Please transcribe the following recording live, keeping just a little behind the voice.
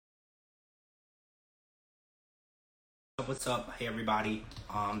What's up? Hey everybody.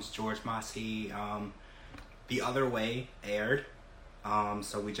 It's George Mossey. The Other Way aired.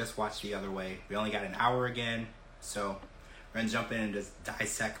 So we just watched The Other Way. We only got an hour again, so we're gonna jump in and just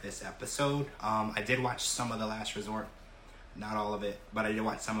dissect this episode. I did watch some of The Last Resort, not all of it, but I did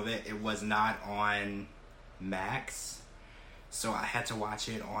watch some of it. It was not on Max, so I had to watch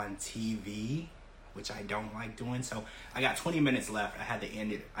it on TV, which I don't like doing. So I got 20 minutes left. I had to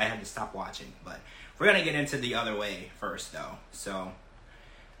end it. I had to stop watching, but we're gonna get into The Other Way first, though. So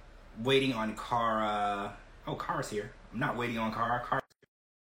waiting on Cara. Oh, Cara's here. I'm not waiting on Cara.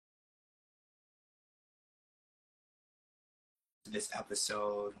 This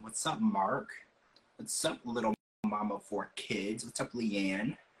episode. What's up, Mark? What's up, little mama for kids? What's up,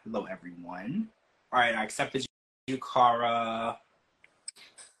 Leanne? Hello, everyone. All right, I accepted you, Cara.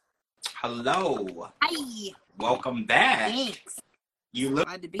 Hello. Hi. Welcome back. Thanks. You look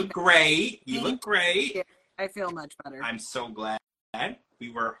great. You look great. Yeah, I feel much better. I'm so glad.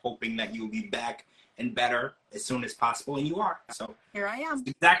 We were hoping that you would be back and better as soon as possible, and you are. So here I am.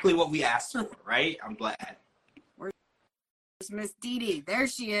 Exactly what we asked for, right? I'm glad. Where's Miss Dee Dee? There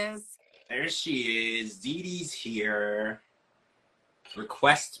she is. There she is. Dee Dee's here.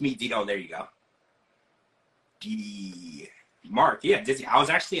 Request me, Dee Dee. Oh, there you go. Dee Dee. Mark, yeah, Disney. I was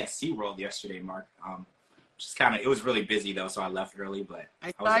actually at SeaWorld yesterday, Mark. Just kind of, it was really busy though, so I left early, but I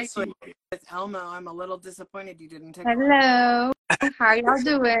was thought at you were with Elmo. I'm a little disappointed you didn't take Hello. How are y'all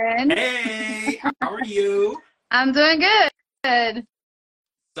doing? Hey, how are you? I'm doing good.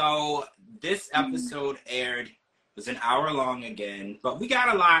 So this episode aired, it was an hour long again, but we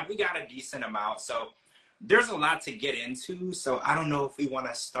got a decent amount. So there's a lot to get into. So I don't know if we want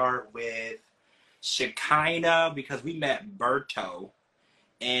to start with Shekinah, because we met Berto.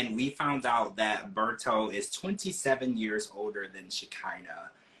 And we found out that Berto is 27 years older than Shekinah.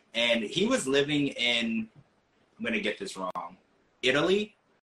 And he was living in, I'm going to get this wrong, Italy?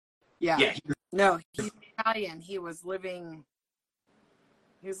 Yeah. No, he's Italian. He was living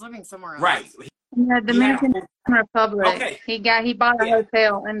somewhere else. Right. Yeah, Dominican Republic. Okay. He bought a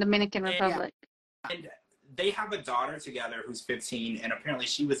hotel in Dominican Republic. And they have a daughter together who's 15, and apparently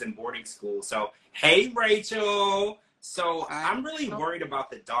she was in boarding school. So, hey, Rachel. So I'm really worried about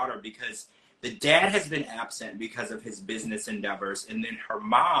the daughter because the dad has been absent because of his business endeavors. And then her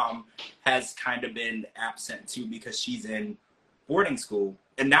mom has kind of been absent too because she's in boarding school.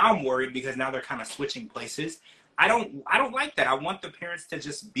 And now I'm worried because now they're kind of switching places. I don't like that. I want the parents to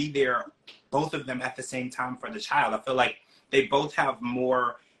just be there, both of them at the same time for the child. I feel like they both have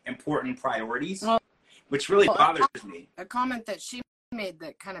more important priorities, which really bothers me. A comment that she made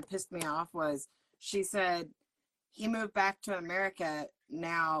that kind of pissed me off was she said, he moved back to America,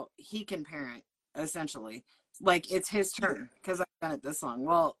 now he can parent, essentially. Like, it's his turn, because I've done it this long.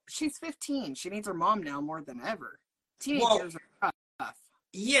 Well, she's 15. She needs her mom now more than ever. Teenagers are tough.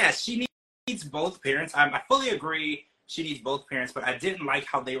 Yeah, she needs both parents. I fully agree she needs both parents, but I didn't like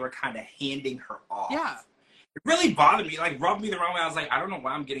how they were kind of handing her off. Yeah. It really bothered me, like, rubbed me the wrong way. I was like, I don't know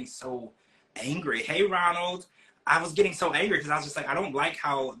why I'm getting so angry. Hey, Ronald. I was getting so angry because I was just like, I don't like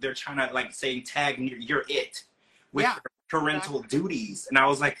how they're trying to, like, say, tag, you're it. With parental duties. And I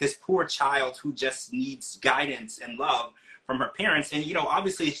was like, this poor child who just needs guidance and love from her parents. And,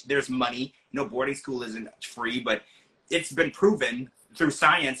 obviously there's money. Boarding school isn't free, but it's been proven through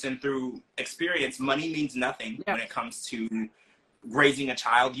science and through experience, money means nothing when it comes to raising a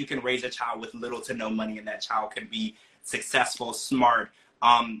child. You can raise a child with little to no money, and that child can be successful, smart,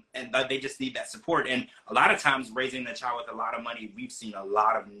 and they just need that support. And a lot of times raising a child with a lot of money, we've seen a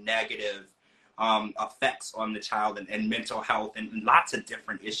lot of negative effects on the child and mental health and lots of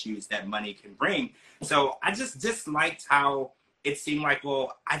different issues that money can bring. So I just disliked how it seemed like,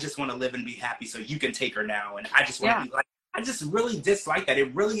 well, I just want to live and be happy so you can take her now. And I just want to be like, I just really disliked that.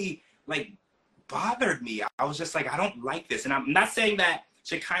 It really bothered me. I was just like, I don't like this. And I'm not saying that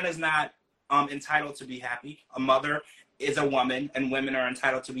Shekinah's not entitled to be happy. A mother is a woman and women are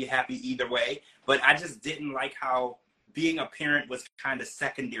entitled to be happy either way. But I just didn't like how being a parent was kind of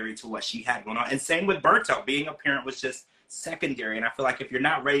secondary to what she had going on. And same with Berto. Being a parent was just secondary. And I feel like if you're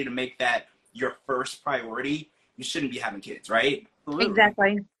not ready to make that your first priority, you shouldn't be having kids, right?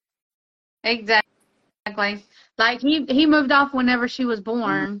 Exactly. Like he moved off whenever she was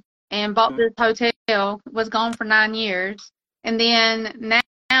born and bought this hotel, was gone for 9 years. And then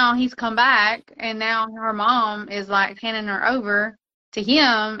now he's come back and now her mom is like handing her over to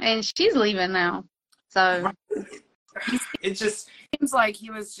him and she's leaving now. So it just seems like he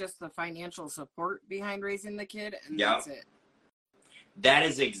was just the financial support behind raising the kid, and that's it. That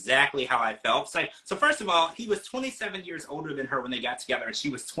is exactly how I felt. So first of all, he was 27 years older than her when they got together, and she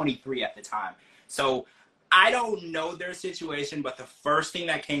was 23 at the time. So I don't know their situation, but the first thing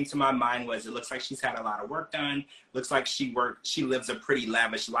that came to my mind was it looks like she's had a lot of work done. Looks like she lives a pretty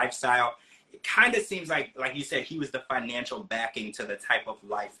lavish lifestyle. It kind of seems like you said, he was the financial backing to the type of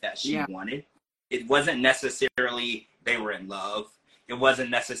life that she wanted. It wasn't necessarily they were in love. It wasn't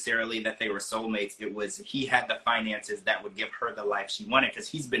necessarily that they were soulmates. It was he had the finances that would give her the life she wanted because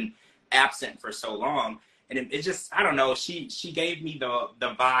he's been absent for so long. And it just, I don't know, she gave me the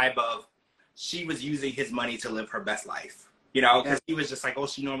vibe of she was using his money to live her best life, you know, because he was just like, oh,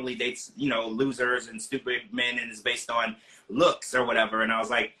 she normally dates, you know, losers and stupid men and is based on looks or whatever. And I was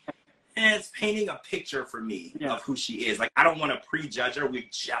like, it's painting a picture for me of who she is. Like, I don't want to prejudge her. We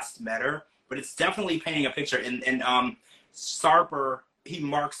just met her, but it's definitely painting a picture. And Sarper,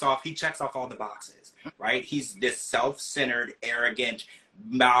 he checks off all the boxes, right? He's this self-centered, arrogant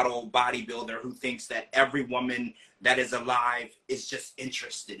model bodybuilder who thinks that every woman that is alive is just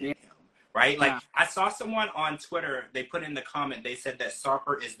interested in him, right? Like, I saw someone on Twitter, they put in the comment, they said that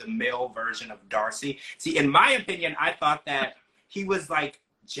Sarper is the male version of Darcy. See, in my opinion, I thought that he was like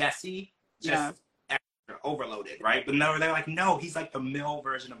Jesse, just extra overloaded, right? But no, they're like, no, he's like the male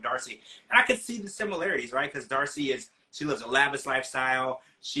version of Darcy. And I could see the similarities, right? Because Darcy she lives a lavish lifestyle.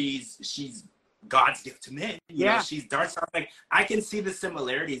 She's God's gift to men. You know, she's Darcy. Like, I can see the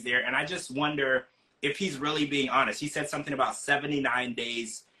similarities there. And I just wonder if he's really being honest. He said something about 79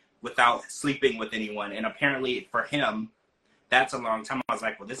 days without sleeping with anyone. And apparently for him, that's a long time. I was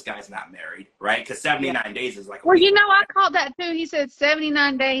like, well, this guy's not married, right? Because 79 days is like a week. You know, I caught that too. He said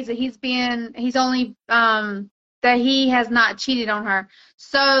 79 days that he's only, that he has not cheated on her.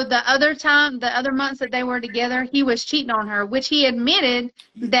 So the other months that they were together, he was cheating on her, which he admitted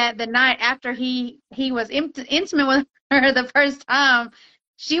that the night after he was intimate with her the first time,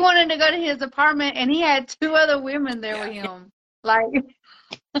 she wanted to go to his apartment and he had 2 other women there with him. Like,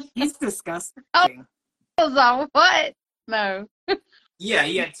 he's disgusting. I was like, what? No. Yeah,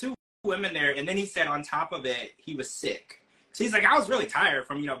 he had 2 women there, and then he said on top of it, he was sick. So he's like, I was really tired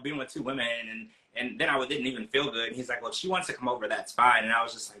from, you know, being with 2 women, and then I didn't even feel good. And he's like, well, if she wants to come over, that's fine. And I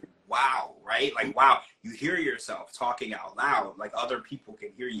was just like, wow, right? Like, wow, you hear yourself talking out loud, like other people can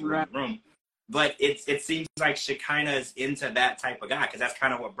hear you in the room. But it seems like Shekinah's into that type of guy, because that's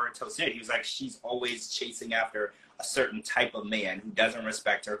kind of what Berto said. He was like, she's always chasing after a certain type of man who doesn't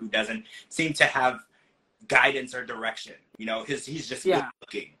respect her, who doesn't seem to have guidance or direction. You know, he's just good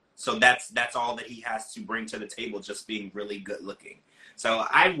looking. So that's all that he has to bring to the table, just being really good looking. So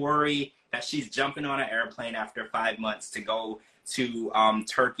I worry that she's jumping on an airplane after 5 months to go to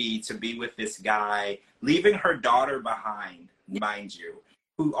Turkey to be with this guy, leaving her daughter behind, mind you,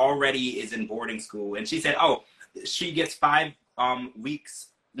 who already is in boarding school. And she said, oh, she gets 5 weeks.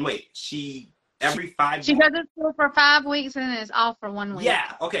 Wait, every 5 She goes to school for 5 weeks and is off for 1 week.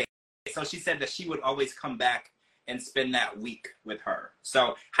 Yeah, okay. So she said that she would always come back and spend that week with her.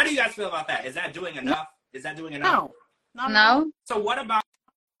 So how do you guys feel about that? Is that doing enough? Is that doing enough? No. So what about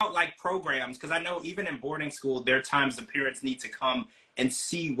like programs? Because I know even in boarding school, there are times the parents need to come and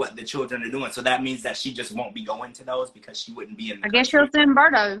see what the children are doing. So that means that she just won't be going to those because she wouldn't be in the I guess she'll send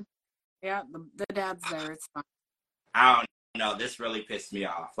Berto. Yeah, the dad's there. It's fine. I don't know. This really pissed me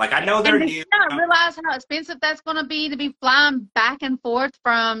off. Like, I know they're new. You don't realize how expensive that's going to be flying back and forth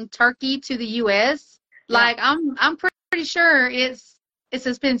from Turkey to the U.S. Like, I'm pretty sure it's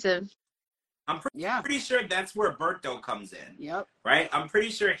expensive. I'm pretty sure that's where Berto comes in. Yep. Right? I'm pretty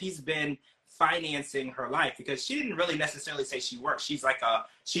sure he's been financing her life, because she didn't really necessarily say she works. She's like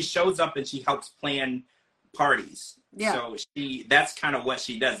she shows up and she helps plan parties. Yeah. So that's kind of what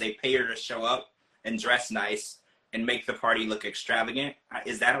she does. They pay her to show up and dress nice and make the party look extravagant.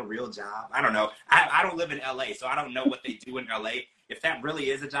 Is that a real job? I don't know. I don't live in LA, so I don't know what they do in LA. If that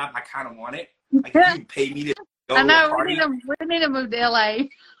really is a job, I kind of want it. Like, if you pay me to go to a party. We need to move to LA.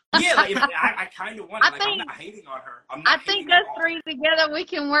 Yeah, like, I kind of want it. Like, I'm not hating on her. I think us 3 together, we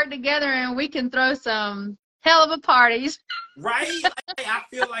can work together and we can throw some hell of a parties. Right? Like, I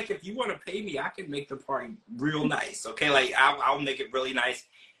feel like if you want to pay me, I can make the party real nice. Okay, like, I'll make it really nice.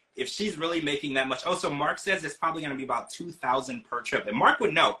 If she's really making that much. Oh, so Mark says it's probably going to be about $2,000 per trip. And Mark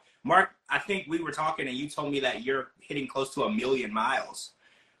would know. Mark, I think we were talking and you told me that you're hitting close to 1 million miles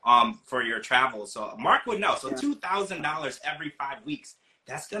for your travel. So Mark would know. So $2,000 every 5 weeks.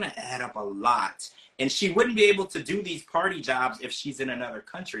 That's going to add up a lot. And she wouldn't be able to do these party jobs if she's in another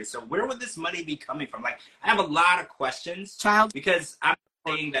country. So where would this money be coming from? Like, I have a lot of questions. Because I'm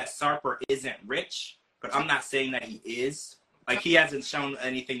saying that Sarper isn't rich, but I'm not saying that he is. Like, he hasn't shown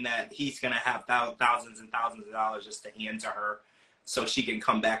anything that he's going to have thousands and thousands of dollars just to hand to her so she can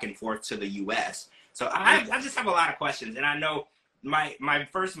come back and forth to the U.S. So I just have a lot of questions. And I know my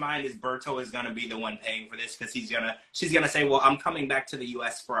first mind is Berto is gonna be the one paying for this because she's gonna say, well, I'm coming back to the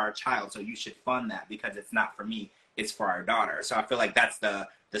U.S. for our child, so you should fund that because it's not for me, it's for our daughter. So I feel like that's the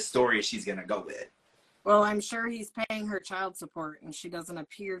story she's gonna go with. Well, I'm sure he's paying her child support, and she doesn't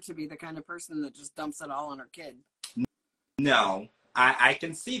appear to be the kind of person that just dumps it all on her kid. No, I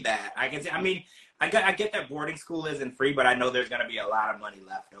can see that. I can see. I mean, I get that boarding school isn't free, but I know there's gonna be a lot of money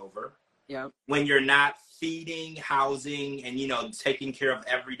left over. Yep. When you're not feeding, housing, and, you know, taking care of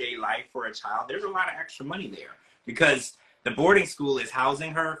everyday life for a child, there's a lot of extra money there because the boarding school is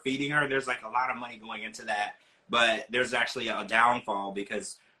housing her, feeding her. There's like a lot of money going into that, but there's actually a downfall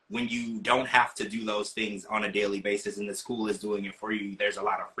because when you don't have to do those things on a daily basis and the school is doing it for you, there's a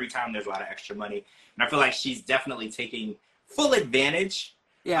lot of free time, there's a lot of extra money. And I feel like she's definitely taking full advantage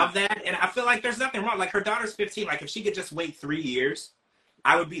of that. And I feel like there's nothing wrong. Like her daughter's 15. Like if she could just wait 3 years,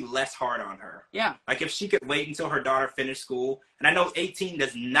 I would be less hard on her. Yeah. Like if she could wait until her daughter finished school, and I know 18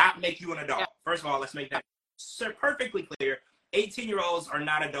 does not make you an adult. Yeah. First of all, let's make that perfectly clear. 18-year-olds are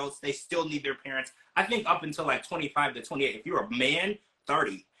not adults. They still need their parents. I think up until like 25 to 28, if you're a man,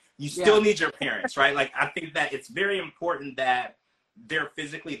 30, you still need your parents, right? Like I think that it's very important that they're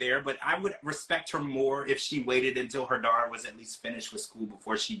physically there, but I would respect her more if she waited until her daughter was at least finished with school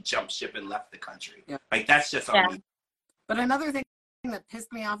before she jumped ship and left the country. Yeah. Like that's just on me. But another thing that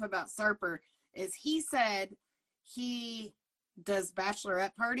pissed me off about Sarper is he said he does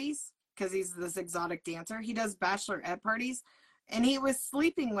bachelorette parties because he's this exotic dancer. He does bachelorette parties, and he was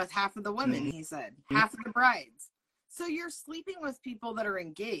sleeping with half of the women, he said, half of the brides. So you're sleeping with people that are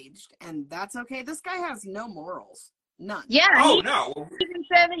engaged, and that's okay? This guy has no morals. None. Yeah. No. He even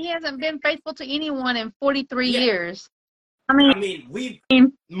said that he hasn't been faithful to anyone in 43 years.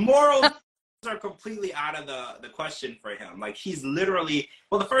 Morals are completely out of the question for him. Like he's literally,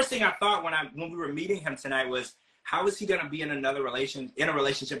 well, the first thing I thought when we were meeting him tonight was, how is he going to be in a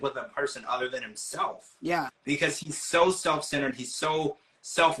relationship with a person other than himself? Yeah. Because he's so self-centered. He's so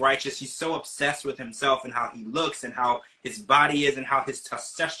self-righteous. He's so obsessed with himself and how he looks and how his body is and how his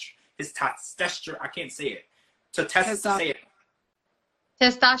testosterone, I can't say it. Say it.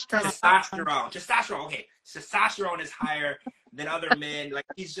 Testosterone. Okay. Testosterone is higher than other men. Like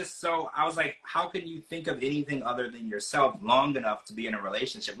he's just so, I was like, how can you think of anything other than yourself long enough to be in a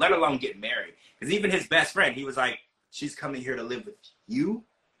relationship, let alone get married? Because even his best friend, he was like, she's coming here to live with you.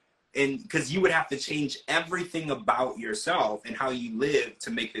 And because you would have to change everything about yourself and how you live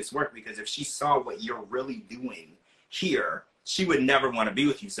to make this work. Because if she saw what you're really doing here, she would never want to be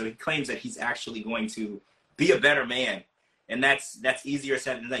with you. So he claims that he's actually going to be a better man. And that's easier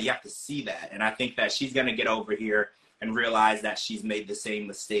said than done. You have to see that. And I think that she's going to get over here and realize that she's made the same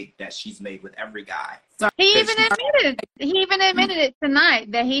mistake that she's made with every guy. He even admitted it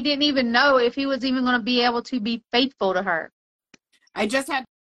tonight that he didn't even know if he was even going to be able to be faithful to her. I just had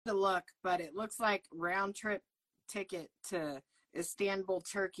to look, but it looks like round trip ticket to Istanbul,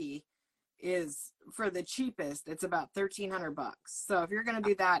 Turkey is, for the cheapest, it's about $1,300. So if you're going to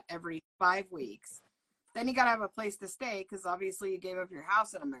do that every 5 weeks, then you got to have a place to stay because obviously you gave up your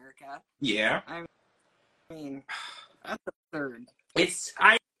house in America. Yeah. I mean, that's absurd.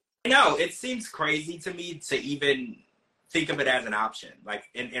 I know, it seems crazy to me to even think of it as an option. Like,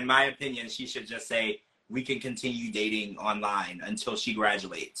 in my opinion, she should just say, we can continue dating online until she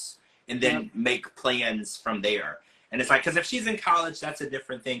graduates and then make plans from there. And it's like, because if she's in college, that's a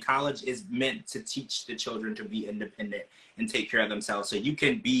different thing. College is meant to teach the children to be independent and take care of themselves. So you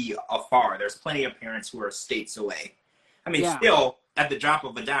can be afar. There's plenty of parents who are states away. I mean, still, at the drop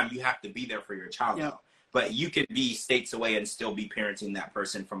of a dime, you have to be there for your child, though. But you can be states away and still be parenting that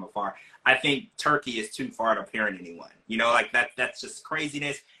person from afar. I think Turkey is too far to parent anyone. You know, like that's just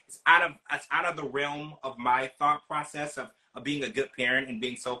craziness. It's out of the realm of my thought process of being a good parent and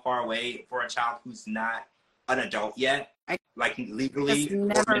being so far away for a child who's not an adult yet, like legally or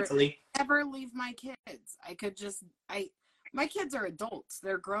mentally. Never leave my kids. My kids are adults.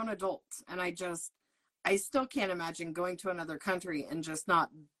 They're grown adults. And I still can't imagine going to another country and just not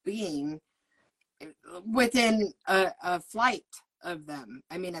being within a flight of them.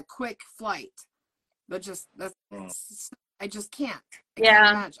 I mean, a quick flight. But I just can't. I can't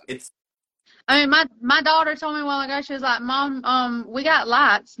imagine. I mean, my daughter told me a while ago, she was like, Mom, we got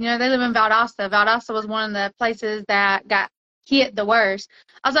lights. You know, they live in Valdosta. Valdosta was one of the places that got hit the worst.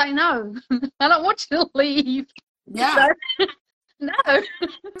 I was like, no, I don't want you to leave. Yeah. No,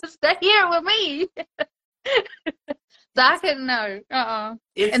 stay here with me. So I couldn't know.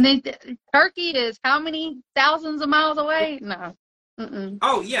 And then Turkey is how many thousands of miles away? No.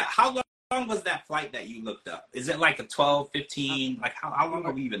 Oh, yeah. How long was that flight that you looked up? Is it like a 12, 15? Like, how long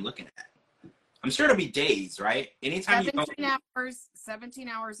are we even looking at? I'm sure it'll be days, right? Anytime you go. 17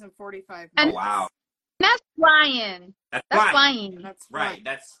 hours and 45 Oh, minutes. wow. That's flying. That's That's flying. flying. That's Right. fine.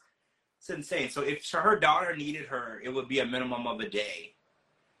 That's insane. So if her daughter needed her, it would be a minimum of a day.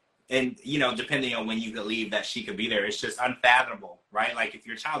 And, you know, depending on when you could leave, that she could be there. It's just unfathomable, right? Like, if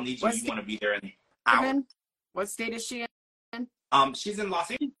your child needs you, you want to be there in an hour. What state is she in? She's in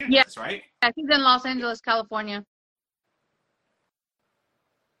Los Angeles, Yeah. right? Yeah, she's in Los Angeles, California.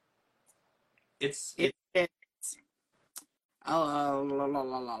 It's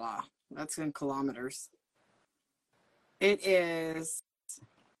that's in kilometers. It is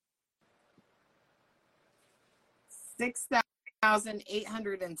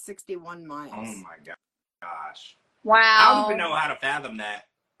 6,861 miles. Oh my gosh. Wow. I don't even know how to fathom that,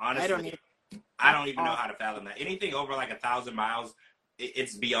 honestly. I don't even know how to fathom that. Anything over like 1,000 miles,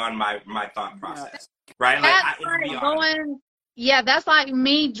 it's beyond my thought process. Yeah. Right? That's that's like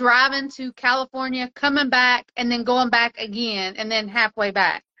me driving to California, coming back, and then going back again, and then halfway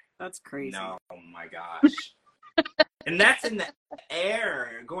back. That's crazy. No, oh my gosh. And that's in the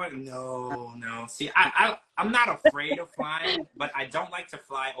air. Going, no. See, I'm not afraid of flying, but I don't like to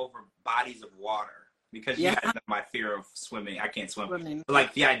fly over bodies of water. Because you guys know my fear of swimming. I can't swim. But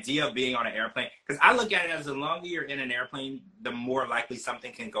like the idea of being on an airplane, because I look at it as the longer you're in an airplane, the more likely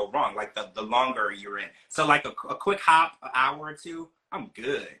something can go wrong. Like the longer you're in. So like a quick hop, an hour or two, I'm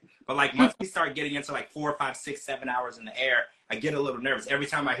good. But like once we start getting into like 4, 5, 6, 7 hours in the air, I get a little nervous. Every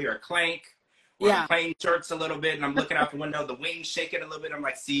time I hear a clank, or the plane jerks a little bit, and I'm looking out the window, the wings shaking a little bit. I'm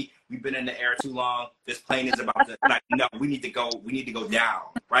like, see, we've been in the air too long. This plane is about to, like, no, we need to go down,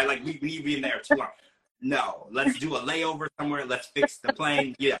 right? Like we need to be in there too long. No, let's do a layover somewhere. Let's fix the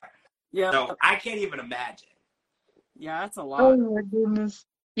plane. Yeah. So I can't even imagine. Yeah, that's a lot. Oh my goodness.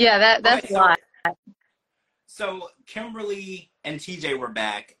 Yeah, that's a lot. So Kimberly and TJ were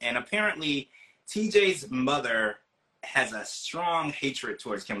back, and apparently TJ's mother has a strong hatred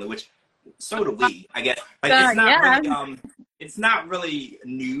towards Kimberly, which so do we, I guess. Like it's not really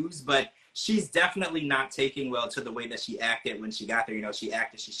news, but she's definitely not taking well to the way that she acted when she got there. You know, she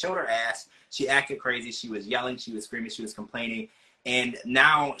showed her ass. She acted crazy. She was yelling. She was screaming. She was complaining. And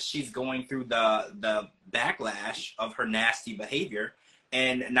now she's going through the backlash of her nasty behavior.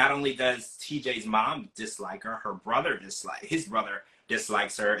 And not only does TJ's mom dislike her, his brother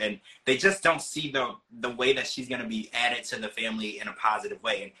dislikes her. And they just don't see the way that she's going to be added to the family in a positive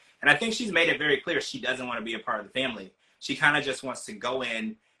way. And I think she's made it very clear she doesn't want to be a part of the family. She kind of just wants to go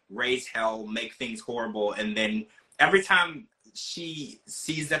in, raise hell, make things horrible, and then every time she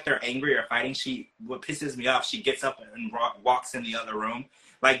sees that they're angry or fighting, what pisses me off, she gets up and walks in the other room.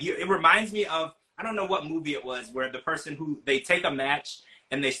 Like it reminds me of, I don't know what movie it was, where the person who, they take a match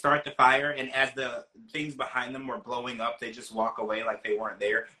and they start the fire, and as the things behind them were blowing up, they just walk away like they weren't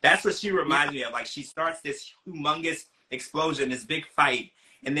there. That's what she reminds me of. Like she starts this humongous explosion, this big fight,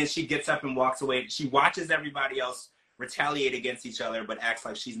 and then she gets up and walks away. She watches everybody else retaliate against each other, but acts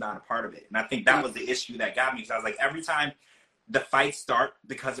like she's not a part of it. And I think that was the issue that got me, because I was like, every time the fights start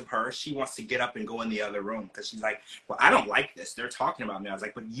because of her, she wants to get up and go in the other room, because she's like, well, I don't like this. They're talking about me. I was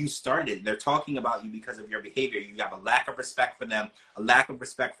like, but you started. They're talking about you because of your behavior. You have a lack of respect for them, a lack of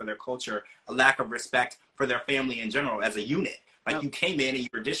respect for their culture, a lack of respect for their family in general as a unit. Like you came in and you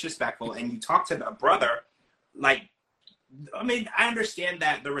were disrespectful, and you talked to the brother like, I mean, I understand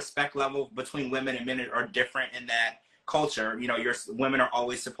that the respect level between women and men are different in that culture. You know, women are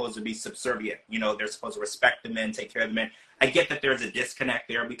always supposed to be subservient. You know, they're supposed to respect the men, take care of the men. I get that there's a disconnect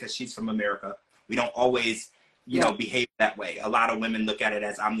there because she's from America. We don't always, you know, behave that way. A lot of women look at it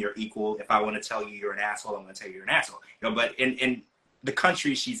as, I'm your equal. If I want to tell you you're an asshole, I'm going to tell you you're an asshole. You know, but in the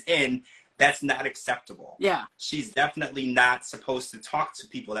country she's in, that's not acceptable. Yeah. She's definitely not supposed to talk to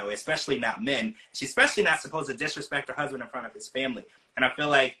people that way, especially not men. She's especially not supposed to disrespect her husband in front of his family. And I feel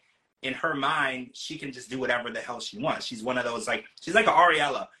like in her mind, she can just do whatever the hell she wants. She's one of those, like, she's like an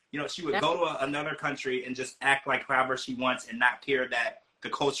Ariella. You know, she would go to another country and just act like however she wants and not care that the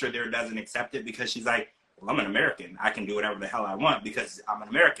culture there doesn't accept it, because she's like, well, I'm an American. I can do whatever the hell I want because I'm an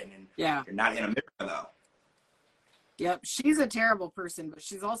American. And you're not in America, though. Yep, she's a terrible person, but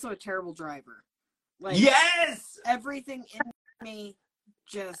she's also a terrible driver. Like, everything in me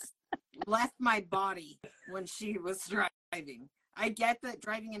just left my body when she was driving. I get that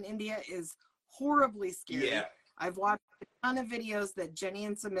driving in India is horribly scary. Yeah. I've watched a ton of videos that Jenny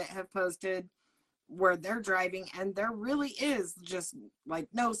and Sumit have posted where they're driving, and there really is just like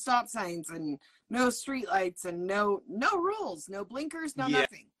no stop signs and no street lights and no rules, no blinkers, no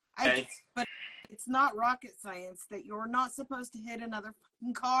nothing. But it's not rocket science that you're not supposed to hit another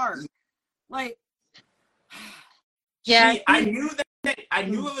fucking car. Like, I knew that I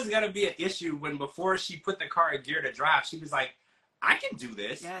knew it was going to be an issue when before she put the car in gear to drive, she was like, I can do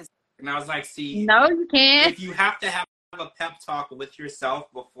this. Yes. And I was like, see, No, you can't. if you have to have a pep talk with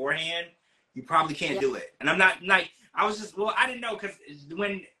yourself beforehand, you probably can't do it. And I'm not like, I was just, well, I didn't know because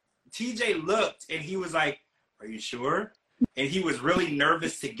when TJ looked and he was like, are you sure? And he was really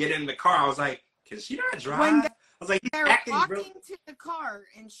nervous to get in the car. I was like, can she not drive? When I was like, they're walking to the car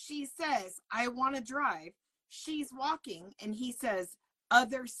and she says, I want to drive. She's walking and he says,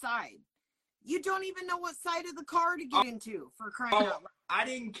 other side. You don't even know what side of the car to get into for crying out loud. I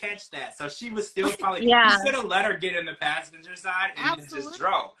didn't catch that. So she was still probably, Yeah. you should have let her get in the passenger side and then just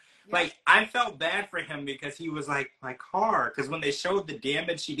drove. Yeah. Like, I felt bad for him because he was like, my car. Because when they showed the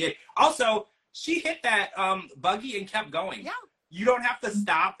damage she did. Also, she hit that buggy and kept going. Yeah. You don't have to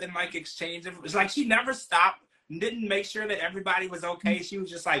stop and like exchange it. It's like she never stopped, didn't make sure that everybody was okay. She was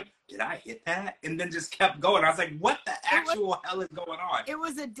just like, did I hit that? And then just kept going. I was like, what the actual hell is going on? It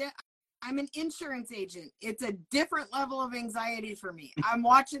was I'm an insurance agent. It's a different level of anxiety for me. I'm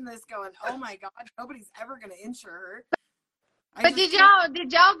watching this going, oh my God, nobody's ever going to insure her. But did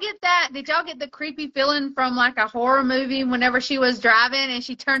y'all get that? Did y'all get the creepy feeling from like a horror movie whenever she was driving and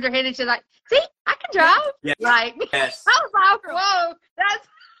she turned her head and she's like, see, I can drive? Yes. Like, yes. I was like, whoa,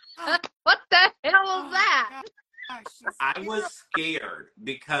 that's, what the hell is that? I was scared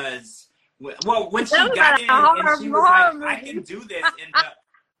because, well, when she got in and she was like, I can do this. And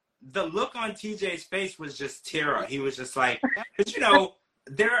the look on TJ's face was just terror. He was just like, because, you know,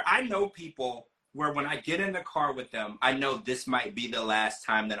 I know people where when I get in the car with them, I know this might be the last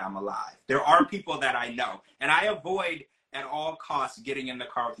time that I'm alive. There are people that I know, and I avoid at all costs getting in the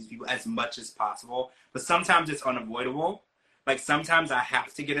car with these people as much as possible. But sometimes it's unavoidable. Like sometimes I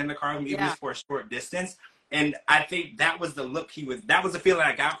have to get in the car with him, even just for a short distance. And I think that was the look that was the feeling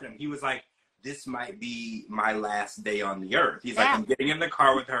I got from him. He was like, this might be my last day on the earth. He's like, I'm getting in the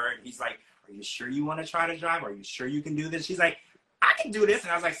car with her. And he's like, are you sure you want to try to drive? Are you sure you can do this? She's like, I can do this.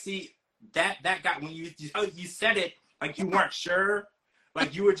 And I was like, see, that got, when you said it, like you weren't sure,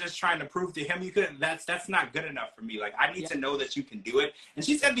 like you were just trying to prove to him you couldn't, that's not good enough for me. Like I need to know that you can do it. And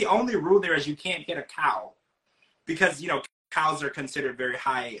she said the only rule there is you can't hit a cow because, you know, cows are considered very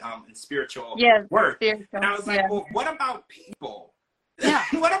high in spiritual worth. And I was like, well, what about people? Yeah.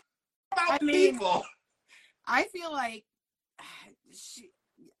 What about people? I feel like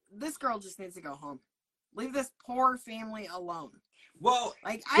this girl just needs to go home. Leave this poor family alone. Well,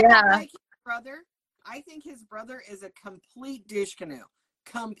 like I don't like his brother. I think his brother is a complete douche canoe.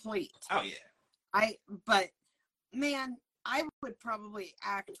 Complete. Oh yeah. But man, I would probably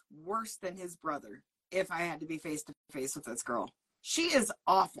act worse than his brother if I had to be face to face with this girl. She is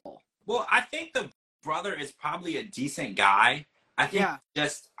awful. Well, I think the brother is probably a decent guy. I think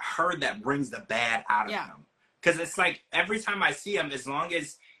just her that brings the bad out of him. Because it's like every time I see him, as long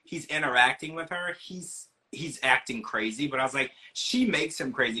as he's interacting with her, he's acting crazy. But I was like, she makes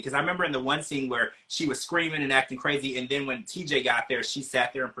him crazy. Because I remember in the one scene where she was screaming and acting crazy. And then when TJ got there, she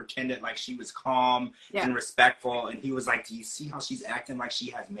sat there and pretended like she was calm and respectful. And he was like, do you see how she's acting like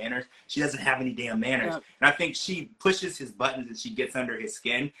she has manners? She doesn't have any damn manners. And I think she pushes his buttons and she gets under his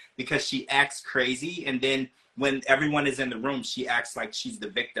skin because she acts crazy. And then when everyone is in the room, she acts like she's the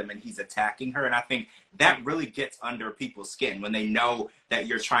victim and he's attacking her. And I think that really gets under people's skin when they know that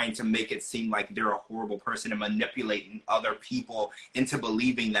you're trying to make it seem like they're a horrible person and manipulating other people into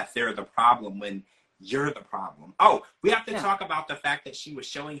believing that they're the problem when you're the problem. Oh, we have to talk about the fact that she was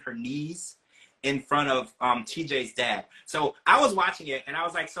showing her knees in front of TJ's dad. So I was watching it and I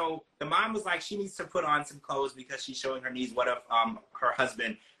was like, so the mom was like, she needs to put on some clothes because she's showing her knees. What if her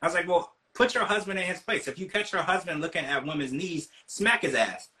husband? I was like, well, put your husband in his place. If you catch your husband looking at women's knees, smack his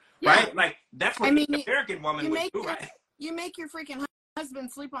ass. Right? Like, that's what the American woman would do, right? You make your freaking husband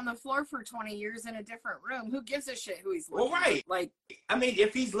sleep on the floor for 20 years in a different room. Who gives a shit who he's looking at? Like, I mean,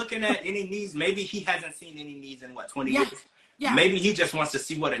 if he's looking at any knees, maybe he hasn't seen any knees in, 20 years? Yeah. Maybe he just wants to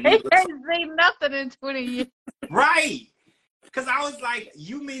see what a knee looks like. He hasn't seen nothing in 20 years. Right. Because I was like,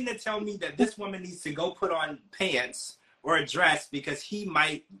 you mean to tell me that this woman needs to go put on pants or a dress because he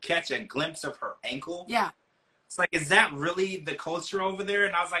might catch a glimpse of her ankle? Yeah. It's like, is that really the culture over there?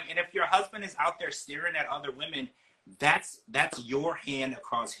 And I was like, and if your husband is out there staring at other women, that's your hand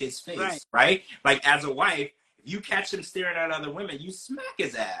across his face, right? Like, as a wife, if you catch him staring at other women, you smack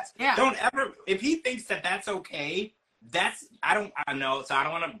his ass. Yeah. Don't ever, if he thinks that that's okay, I know, so I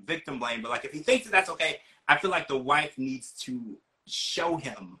don't want to victim blame, but like, if he thinks that that's okay, I feel like the wife needs to show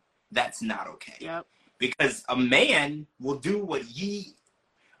him that's not okay. Yep. Because a man will do what you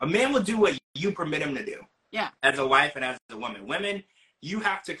permit him to do. Yeah. As a wife and as a woman. Women, you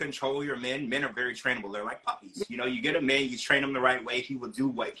have to control your men. Men are very trainable. They're like puppies. You know, you get a man, you train him the right way, he will do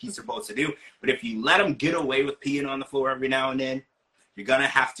what he's supposed to do. But if you let him get away with peeing on the floor every now and then, you're gonna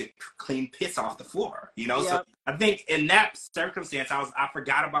have to clean piss off the floor. You know, Yep. so I think in that circumstance, I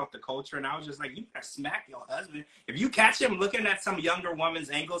forgot about the culture, and I was just like, you gotta smack your husband. If you catch him looking at some younger woman's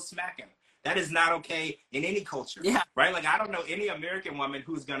ankles, smack him. That is not okay in any culture. Yeah. Right? Like, I don't know any American woman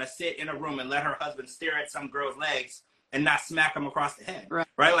who's gonna sit in a room and let her husband stare at some girl's legs and not smack him across the head.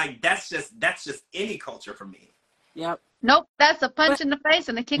 Right? Like, that's just any culture for me. Yep. Nope, that's a punch in the face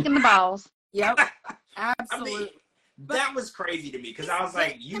and a kick in the balls. Yep. Absolutely. I mean, that was crazy to me because I was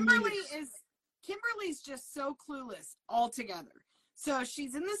like, Kimberly's just so clueless altogether. So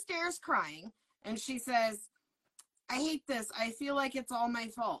she's in the stairs crying, and she says, "I hate this. I feel like it's all my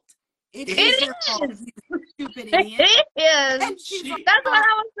fault." It is your fault, you stupid idiot. It is. And she's like, That's what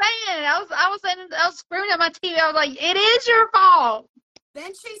I was saying. I was screaming at my TV. I was like, it is your fault.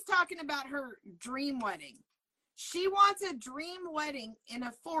 Then she's talking about her dream wedding. She wants a dream wedding in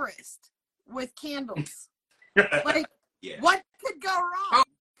a forest with candles. Like, what could go wrong?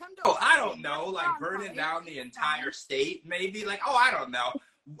 I don't know. Like, burning down the entire state, maybe. Like, I don't know.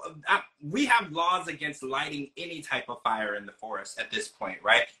 We have laws against lighting any type of fire in the forest at this point,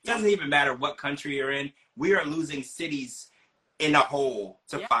 right? It doesn't even matter what country you're in. We are losing cities in a whole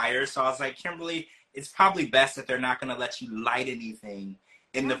to fire. So I was like, Kimberly, it's probably best that they're not going to let you light anything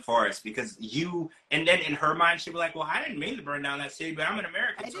in the forest because and then in her mind, she'd be like, well, I didn't mean to burn down that city, but I'm an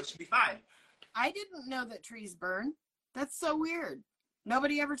American, so it should be fine. I didn't know that trees burn. That's so weird.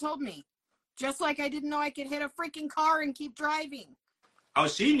 Nobody ever told me. Just like I didn't know I could hit a freaking car and keep driving. Oh,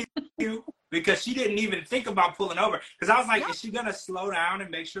 she knew because she didn't even think about pulling over. Because I was like, is she going to slow down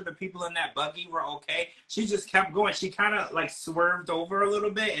and make sure the people in that buggy were okay? She just kept going. She kind of like swerved over a little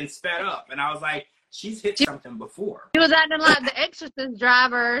bit and sped up. And I was like, she's hit something before. She was acting like the Exorcist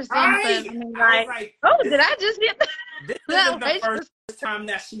driver or something. Right. I mean, I was like, did I just hit this isn't the first time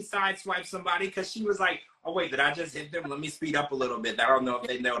that she sideswiped somebody because she was like, oh, wait, did I just hit them? Let me speed up a little bit. I don't know if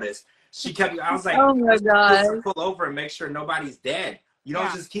they noticed. She kept, I was like, oh my God. Pull over and make sure nobody's dead. You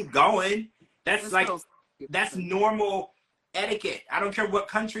don't just keep going. That's normal etiquette. I don't care what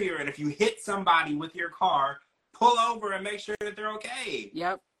country you're in. If you hit somebody with your car, pull over and make sure that they're okay.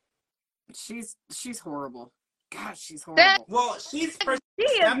 Yep. She's horrible. Gosh, she's horrible. She is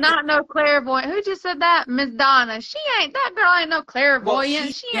not no clairvoyant. Who just said that? Miss Donna. That girl ain't no clairvoyant. Well,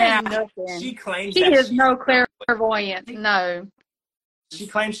 she ain't nothing. She claims she is no clairvoyant. No. She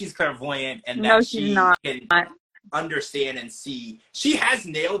claims she's clairvoyant and no, that she's not. Can understand and see. She has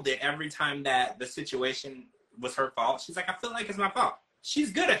nailed it every time that the situation was her fault. She's like, I feel like it's my fault.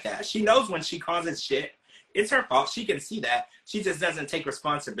 She's good at that. She knows when she causes shit, it's her fault. She can see that. She just doesn't take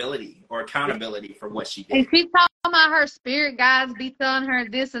responsibility or accountability for what she did. And she's talking about her spirit guides be telling her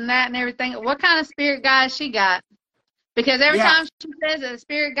this and that and everything. What kind of spirit guides she got? Because every time she says that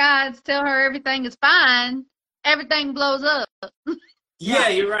spirit guides tell her everything is fine, everything blows up. Yeah,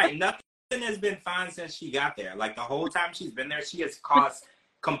 you're right. Nothing has been fine since she got there. Like, the whole time she's been there, she has caused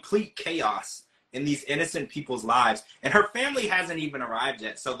complete chaos in these innocent people's lives. And her family hasn't even arrived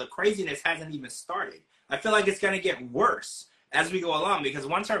yet. So the craziness hasn't even started. I feel like it's going to get worse as we go along because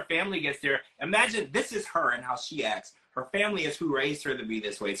once her family gets there, imagine this is her and how she acts. Her family is who raised her to be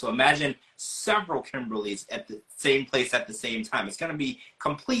this way. So imagine several Kimberlys at the same place at the same time. It's going to be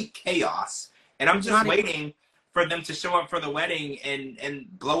complete chaos. And I'm just waiting for them to show up for the wedding and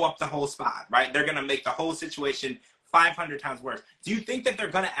blow up the whole spot, right? They're going to make the whole situation 500 times worse. Do you think that they're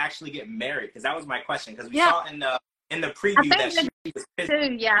going to actually get married? Because that was my question. Because we saw in the preview that she was pissed.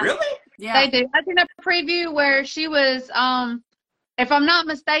 Really? Yeah. They do. I think a preview where she was, if I'm not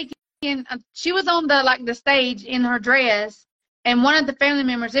mistaken, she was on the stage in her dress, and one of the family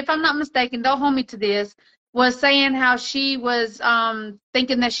members, if I'm not mistaken, don't hold me to this, was saying how she was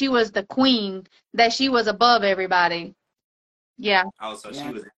thinking that she was the queen, that she was above everybody. Yeah. Oh, so she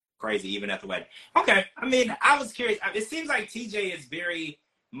was crazy even at the wedding. Okay. I mean, I was curious. It seems like TJ is very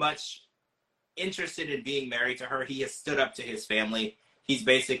much interested in being married to her. He has stood up to his family. He's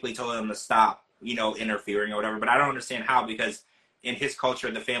basically told them to stop, interfering or whatever. But I don't understand how, because in his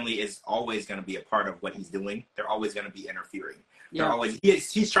culture, the family is always going to be a part of what he's doing. They're always going to be interfering. Yeah. They're always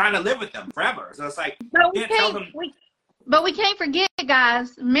he's trying to live with them forever. So it's like, but we can't forget,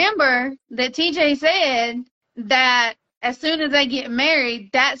 guys. Remember that TJ said that as soon as they get married,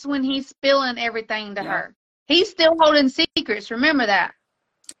 that's when he's spilling everything to her. He's still holding secrets. Remember that.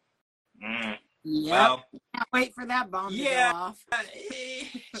 Well, can't wait for that bomb to go off.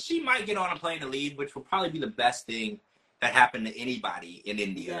 She might get on a plane to leave, which will probably be the best thing that happen to anybody in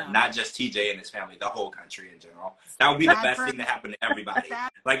India, Yeah. not just TJ and his family, the whole country in general. That would be the best thing to happen to everybody.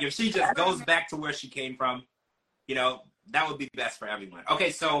 Like if she just goes back to where she came from, you know, that would be best for everyone.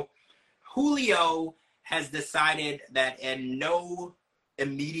 Okay, so Julio has decided that in no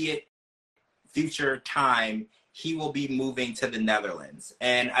immediate future time, he will be moving to the Netherlands.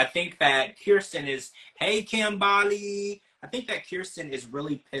 And I think that Kirsten is, hey, Kimbali. I think that Kirsten is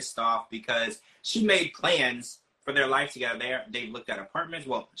really pissed off because she made plans for their life together. They looked at apartments.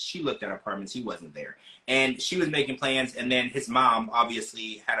 Well, she looked at apartments. He wasn't there. And she was making plans. And then his mom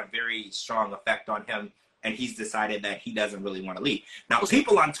obviously had a very strong effect on him. And he's decided that he doesn't really want to leave. Now,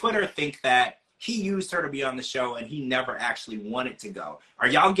 people on Twitter think that he used her to be on the show and he never actually wanted to go. Are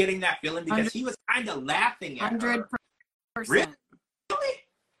y'all getting that feeling? Because he was kind of laughing at 100%. Her. Really?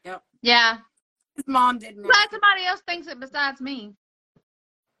 Yep. Yeah. His mom didn't. Glad somebody else thinks it besides me.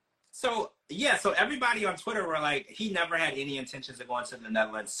 So, yeah, so everybody on Twitter were like, he never had any intentions of going to the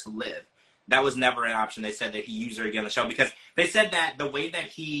Netherlands to live. That was never an option. They said that he used her to get on the show because they said that the way that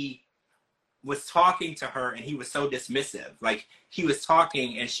he was talking to her and he was so dismissive. Like, he was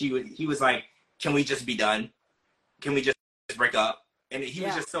talking and he was like, can we just be done? Can we just break up? And he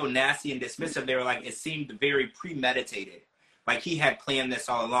was just so nasty and dismissive. They were like, it seemed very premeditated. Like he had planned this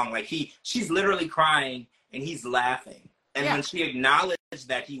all along. Like she's literally crying and he's laughing. And when she acknowledged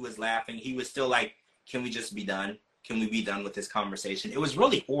that he was laughing, he was still like, can we just be done? Can we be done with this conversation? It was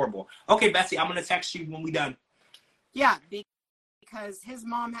really horrible. Okay, Bessie, I'm going to text you when we're done. Yeah, because his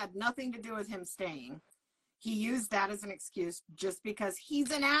mom had nothing to do with him staying. He used that as an excuse just because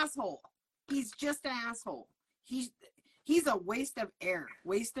he's an asshole. He's just an asshole. He's a waste of air,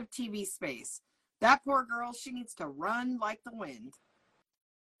 waste of TV space. That poor girl, she needs to run like the wind.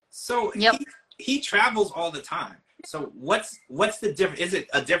 So he travels all the time. So what's the difference? Is it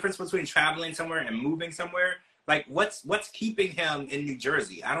a difference between traveling somewhere and moving somewhere? Like what's keeping him in New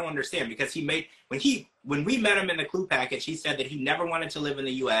Jersey? I don't understand because when we met him in the clue package, he said that he never wanted to live in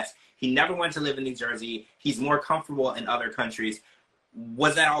the US. He never wanted to live in New Jersey. He's more comfortable in other countries.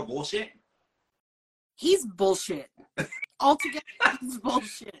 Was that all bullshit? He's bullshit. Altogether, he's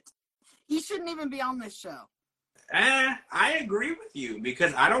bullshit. He shouldn't even be on this show. I agree with you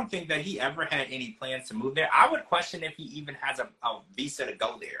because I don't think that he ever had any plans to move there. I would question if he even has a visa to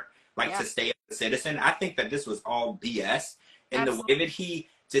go there, to stay as a citizen. I think that this was all BS. And the way that he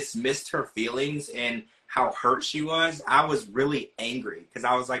dismissed her feelings and how hurt she was, I was really angry because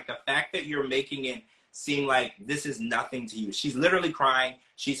I was like, the fact that you're making it seem like this is nothing to you. She's literally crying.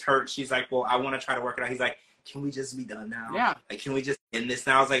 She's hurt. She's like, well, I want to try to work it out. He's like, can we just be done now? Yeah. Like, can we just end this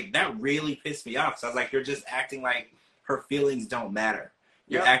now? I was like, that really pissed me off. So I was like, you're just acting like her feelings don't matter.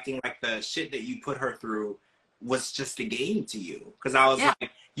 You're acting like the shit that you put her through was just a game to you. Because I was like,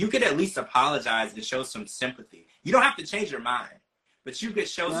 you could at least apologize and show some sympathy. You don't have to change your mind, but you could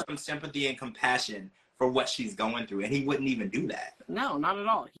show some sympathy and compassion for what she's going through. And he wouldn't even do that. No, not at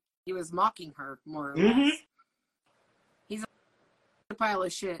all. He was mocking her more or less. He's a pile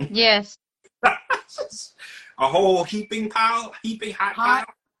of shit. Yes. A whole heaping hot pile?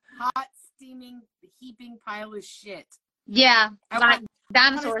 Hot, steaming, heaping pile of shit. Yeah, like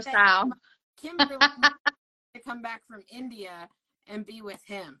dinosaur style. Kimberly to come back from India and be with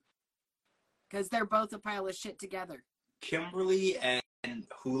him. Because they're both a pile of shit together. Kimberly and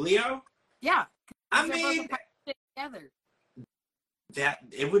Julio? Yeah. I mean, together. That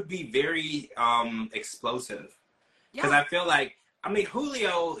it would be very explosive. Because I feel like,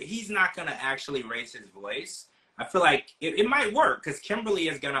 Julio, he's not going to actually raise his voice. I feel like it might work because Kimberly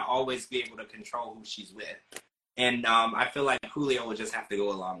is going to always be able to control who she's with. And I feel like Julio will just have to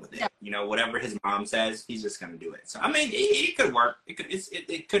go along with it. You know, whatever his mom says, he's just going to do it. So, it could work.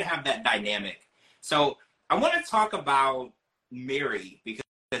 It could have that dynamic. So I want to talk about Mary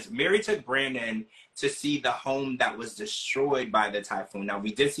because Mary took Brandon to see the home that was destroyed by the typhoon. Now,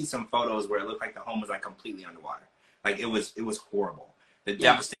 we did see some photos where it looked like the home was like completely underwater. Like it was horrible. The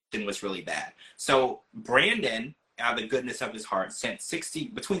devastation was really bad. So Brandon, out of the goodness of his heart, sent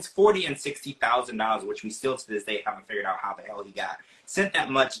between $40,000 and $60,000, which we still to this day haven't figured out how the hell he got. Sent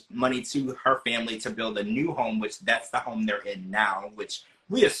that much money to her family to build a new home, which that's the home they're in now, which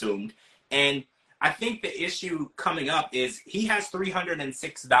we assumed. And I think the issue coming up is he has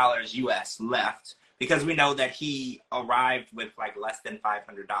 $306 US left because we know that he arrived with like less than $500,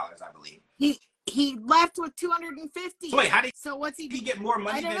 I believe. He left with $250. So wait, how did what's he get more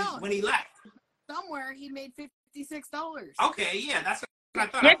money than when he left? Somewhere he made $56. Okay, yeah, that's what I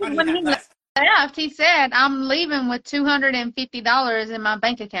thought. Yeah, when he left, he said, I'm leaving with $250 in my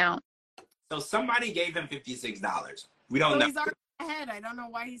bank account. So somebody gave him $56. We don't know. He's already ahead. I don't know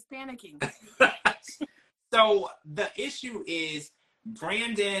why he's panicking. So the issue is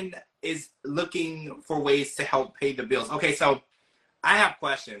Brandon is looking for ways to help pay the bills. Okay, so I have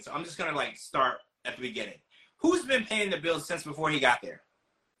questions. So I'm just gonna like start at the beginning. Who's been paying the bills since before he got there?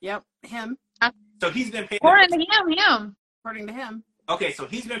 Yep, him. So he's been paying the According bills. to him. According to him. Okay, so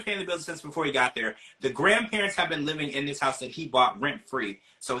he's been paying the bills since before he got there. The grandparents have been living in this house that he bought rent-free.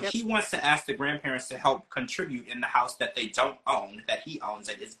 So he wants to ask the grandparents to help contribute in the house that they don't own, that he owns,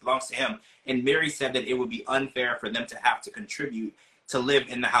 that it belongs to him. And Mary said that it would be unfair for them to have to contribute to live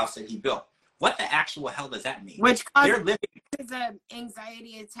in the house that he built. What the actual hell does that mean? Which they're living an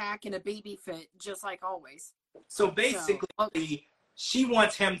anxiety attack and a baby fit, just like always. So basically, she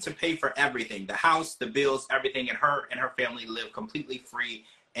wants him to pay for everything, the house, the bills, everything, and her family live completely free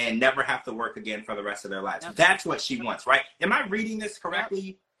and never have to work again for the rest of their lives. Yep. That's what she wants, right? Am I reading this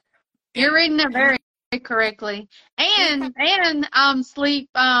correctly? You're reading it very correctly. And sleep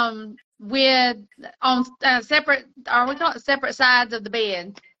with on separate, or we call it separate sides of the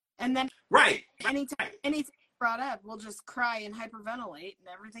bed. And then right. anything brought up, we'll just cry and hyperventilate and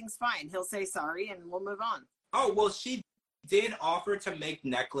everything's fine. He'll say sorry and we'll move on. Oh, well, she did offer to make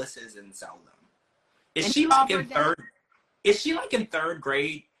necklaces and sell them. Is she like in third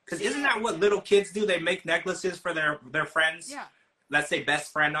grade? Because isn't that what little kids do? They make necklaces for their friends. Yeah. Let's say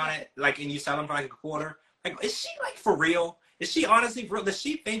best friend on it, like, and you sell them for like $0.25. Like, is she like for real? Is she honestly for real? Does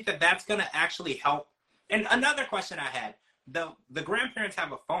she think that that's gonna actually help? And another question I had: the grandparents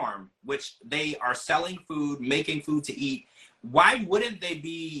have a farm, which they are selling food, making food to eat. Why wouldn't they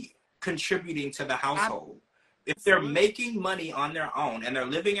be contributing to the household? If they're making money on their own and they're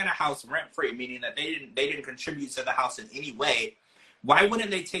living in a house rent-free, meaning that they didn't contribute to the house in any way, why wouldn't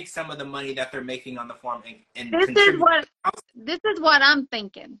they take some of the money that they're making on the farm and this is what I'm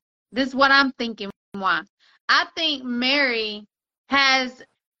thinking. This is what I'm thinking. Why? I think Mary has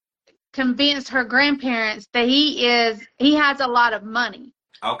convinced her grandparents that he has a lot of money.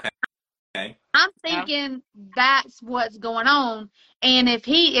 Okay. I'm thinking that's what's going on. And if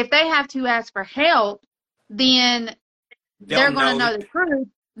they have to ask for help, then they're going to know the truth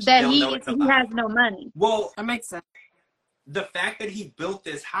that he has no money. Well, that makes sense. The fact that he built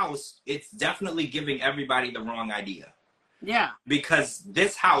this house, it's definitely giving everybody the wrong idea. Yeah. Because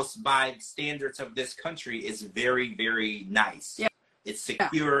this house, by standards of this country, is very, very nice. Yeah. It's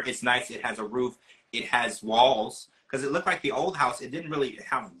secure. Yeah. It's nice. It has a roof. It has walls. Because it looked like the old house, it didn't really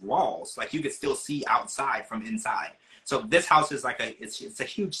have walls. Like, you could still see outside from inside. So this house is like it's a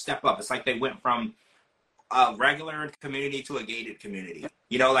huge step up. It's like they went from a regular community to a gated community.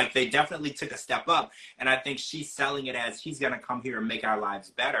 You know, like they definitely took a step up. And I think she's selling it as he's going to come here and make our lives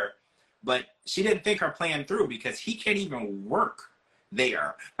better. But she didn't think her plan through because he can't even work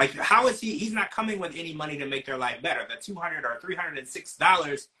there. Like, how is he's not coming with any money to make their life better. The $200 or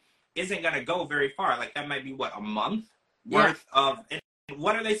 $306 isn't going to go very far. Like, that might be what, a month worth of, and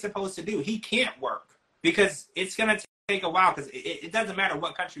what are they supposed to do? He can't work because it's going to take a while, because it doesn't matter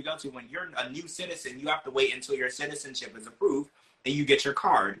what country you go to. When you're a new citizen, you have to wait until your citizenship is approved and you get your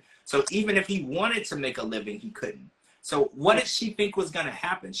card. So even if he wanted to make a living, he couldn't. So what did she think was going to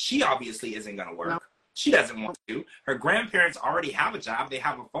happen? She obviously isn't going to work. No. She doesn't want to. Her grandparents already have a job. They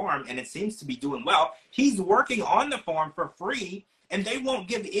have a farm, and it seems to be doing well. He's working on the farm for free, and they won't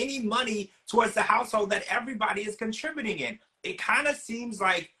give any money towards the household that everybody is contributing in. It kind of seems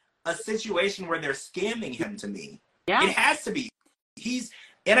like a situation where they're scamming him to me. Yeah. It has to be. He's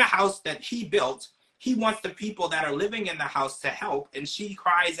in a house that he built. He wants the people that are living in the house to help, and she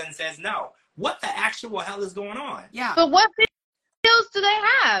cries and says no. What the actual hell is going on? Yeah. But what bills do they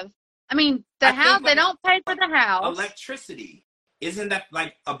have? I mean, the house, they don't pay for the house. Electricity. Isn't that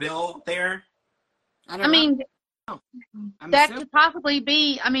like a bill there? I mean, that could possibly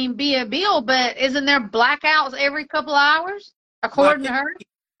be a bill, but isn't there blackouts every couple of hours, according to her?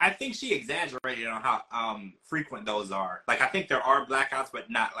 I think she exaggerated on how frequent those are. Like, I think there are blackouts, but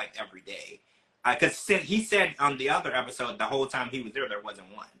not like every day. Because he said on the other episode, the whole time he was there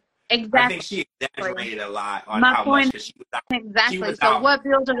wasn't one. Exactly. I think she exaggerated a lot on how much she was out. Exactly. She was out.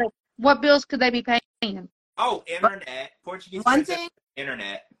 What bills could they be paying? Oh, internet. Portuguese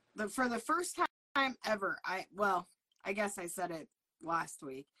internet. For the first time ever, I guess I said it last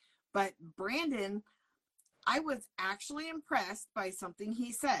week, but Brandon, I was actually impressed by something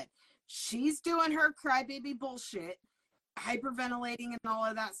he said. She's doing her crybaby bullshit, hyperventilating and all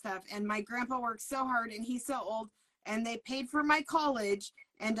of that stuff, and my grandpa works so hard and he's so old, and they paid for my college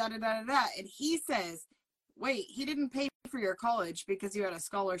and da-da-da-da-da. And he says, wait, he didn't pay for your college because you had a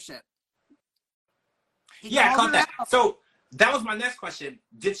scholarship. I caught that. So that was my next question.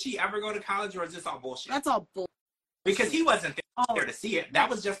 Did she ever go to college, or is this all bullshit? That's all bullshit. Because he wasn't there Oh, to see it. That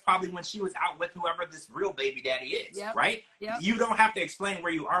was just probably when she was out with whoever this real baby daddy is, Yep. right? Yep. You don't have to explain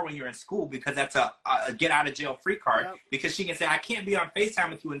where you are when you're in school because that's a get out of jail free card. Yep. Because she can say, I can't be on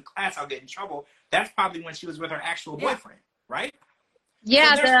FaceTime with you in class, I'll get in trouble. That's probably when she was with her actual boyfriend, right?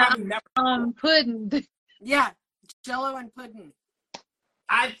 Yeah, so there's probably never pudding. yeah, Jello and pudding.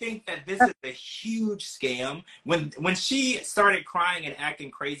 I think that this is a huge scam. When she started crying and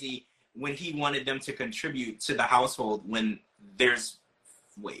acting crazy when he wanted them to contribute to the household, when there's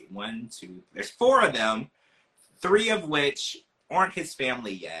there's 4 of them, 3 of which aren't his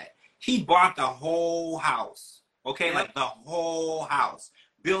family yet. He bought the whole house, okay? Yep. Like the whole house.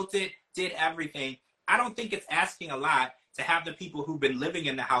 Built it, did everything. I don't think it's asking a lot to have the people who've been living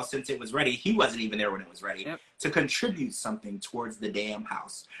in the house since it was ready, he wasn't even there when it was ready, Yep. to contribute something towards the damn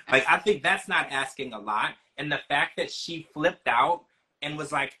house. Like, I think that's not asking a lot. And the fact that she flipped out and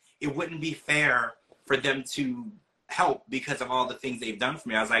was like, it wouldn't be fair for them to help because of all the things they've done for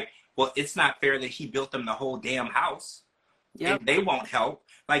me. I was like, well, it's not fair that he built them the whole damn house. Yep. And they won't help.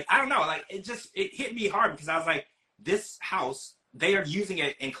 Like, I don't know. Like, it hit me hard because I was like, this house, they are using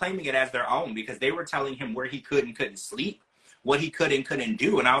it and claiming it as their own because they were telling him where he could and couldn't sleep, what he could and couldn't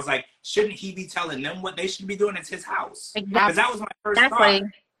do. And I was like, shouldn't he be telling them what they should be doing? It's his house. Exactly. Because that was my first thought.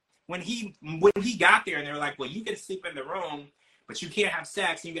 When he got there and they were like, well, you can sleep in the room, but you can't have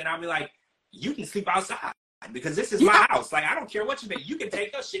sex. And I'll be like, you can sleep outside because this is my house. Like, I don't care what you think. You can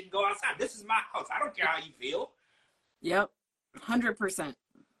take your shit and go outside. This is my house. I don't care how you feel. Yep. 100%.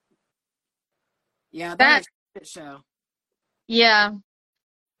 Yeah, that's a shit show. Yeah.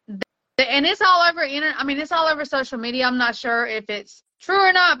 And it's all over it's all over social media. I'm not sure if it's true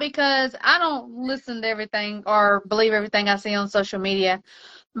or not because I don't listen to everything or believe everything I see on social media.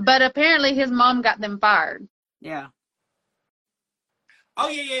 But apparently his mom got them fired. Yeah. Oh,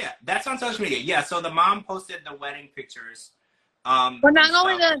 yeah. That's on social media. Yeah, so the mom posted the wedding pictures. Well, not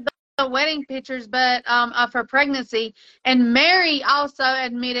only the wedding pictures, but of her pregnancy. And Mary also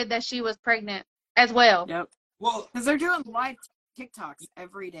admitted that she was pregnant as well. Yep. Well, because they're doing live TikToks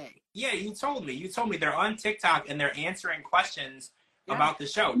every day. Yeah, you told me they're on TikTok and they're answering questions about the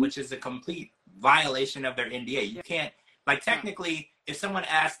show, which is a complete violation of their NDA. You can't, like, technically, if someone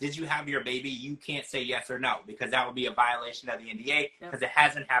asks, did you have your baby, you can't say yes or no because that would be a violation of the NDA because it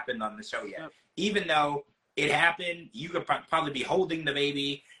hasn't happened on the show yet. Even though it happened, you could probably be holding the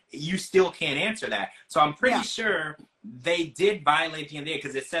baby. You still can't answer that. So I'm pretty sure they did violate the NDA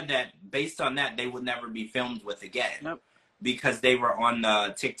because it said that based on that, they would never be filmed with again. Because they were on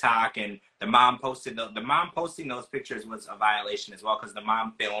the TikTok and the mom posted the mom posting those pictures was a violation as well because the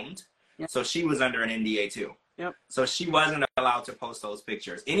mom filmed. So she was under an NDA too. So she wasn't allowed to post those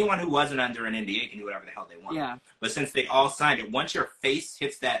pictures. Anyone who wasn't under an NDA can do whatever the hell they want. But since they all signed it, once your face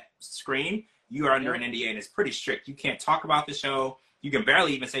hits that screen, you are under an NDA and it's pretty strict. You can't talk about the show. You can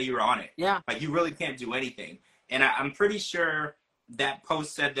barely even say you were on it. Like, you really can't do anything. And I'm pretty sure that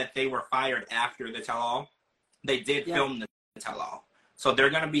post said that they were fired after the tell-all. They did film the tell-all. So they're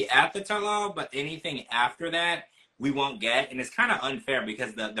going to be at the tell-all, but anything after that, we won't get. And it's kind of unfair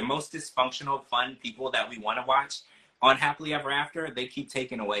because the most dysfunctional, fun people that we want to watch on Happily Ever After, they keep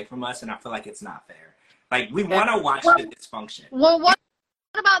taking away from us, and I feel like it's not fair. Like, we want to watch the dysfunction. Well, what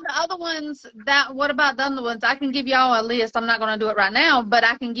about the other ones? What about the other ones? I can give y'all a list. I'm not going to do it right now, but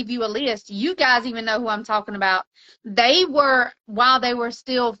I can give you a list. You guys even know who I'm talking about. They were, while they were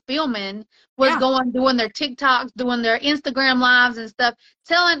still filming, doing their TikToks, doing their Instagram lives and stuff,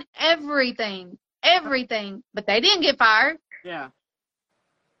 telling everything, but they didn't get fired.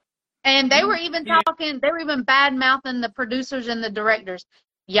 And they were even talking, they were even bad-mouthing the producers and the directors.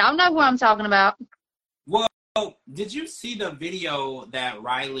 Y'all know who I'm talking about. Well, did you see the video that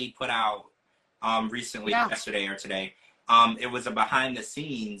Riley put out recently, yesterday or today? It was a behind the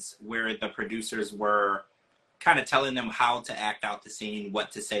scenes where the producers were kind of telling them how to act out the scene,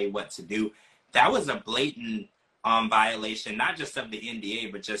 what to say, what to do. That was a blatant violation, not just of the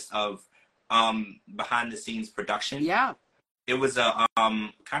NDA, but just of behind the scenes production. It was a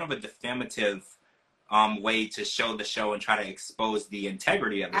kind of a defamative way to show the show and try to expose the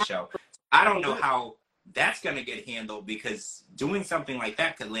integrity of the show. I don't know how that's going to get handled because doing something like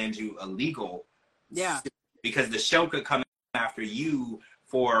that could land you a legal suit because the show could come after you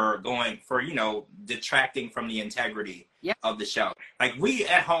for detracting from the integrity of the show. Like, we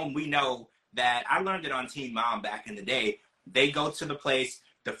at home, we know that I learned it on Teen Mom back in the day. They go to the place,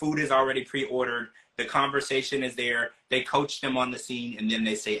 the food is already pre-ordered, the conversation is there, they coach them on the scene, and then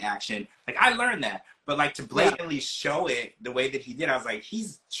they say action. Like, I learned that. But, like, to blatantly show it the way that he did, I was like,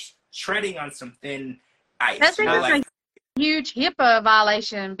 he's treading on some thin ice. That's interesting. huge HIPAA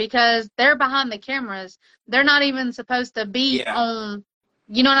violation because they're behind the cameras. They're not even supposed to be Yeah. on,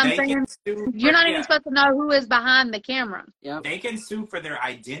 you know what I'm They saying? can sue You're for, not even yeah. supposed to know who is behind the camera. Yep. They can sue for their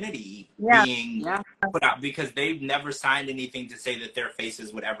identity Yeah. being Yeah. put out because they've never signed anything to say that their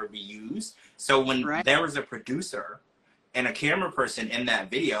faces would ever be used. So when Right. there was a producer and a camera person in that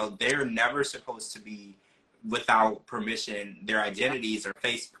video, they're never supposed to be without permission, their identities or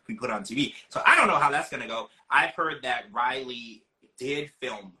face be put on TV. So I don't know how that's going to go. I've heard that Riley did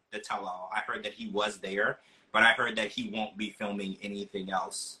film the tell-all. I heard that he was there, but I heard that he won't be filming anything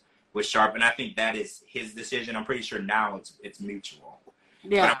else with Sharp, and I think that is his decision. I'm pretty sure now it's mutual.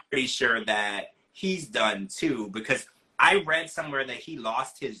 Yeah. But I'm pretty sure that he's done too, because I read somewhere that he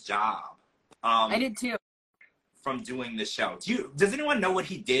lost his job. I did too. From doing the show. Does anyone know what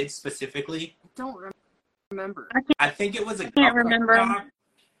he did specifically? I don't remember. I think it was a Can't government remember. job,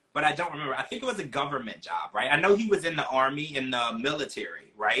 but I don't remember. I think it was a government job, right? I know he was in the army, in the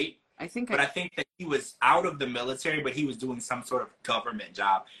military, right? I think But I think that he was out of the military, but he was doing some sort of government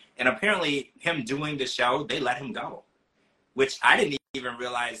job. And apparently him doing the show, they let him go, which I didn't even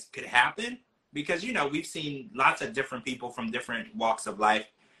realize could happen because, you know, we've seen lots of different people from different walks of life.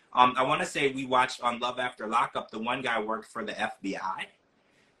 I want to say we watched on Love After Lockup, the one guy worked for the FBI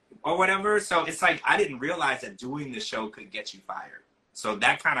or whatever. So it's like, I didn't realize that doing the show could get you fired. So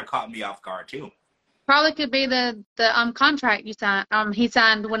that kind of caught me off guard too. Probably could be the contract you signed he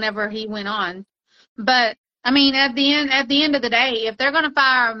signed whenever he went on. But I mean, at the end of the day, if they're gonna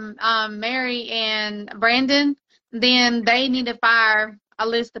fire Mary and Brandon, then they need to fire a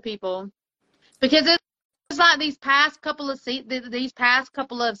list of people because it's like these past couple of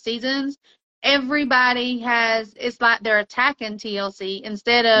seasons, everybody has, it's like they're attacking TLC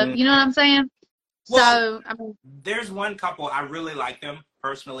instead of, you know what I'm saying? Well, So I mean, there's one couple I really like them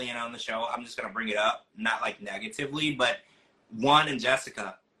personally and on the show. I'm just gonna bring it up, not like negatively, but Juan and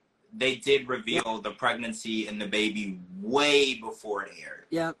Jessica, they did reveal the pregnancy and the baby way before it aired.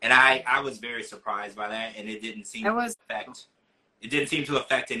 Yep. And I was very surprised by that, and it didn't seem to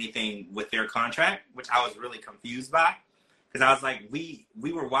affect anything with their contract, which I was really confused by. Because I was like, we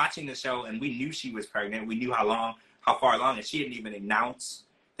were watching the show and we knew she was pregnant. We knew how far along, and she didn't even announce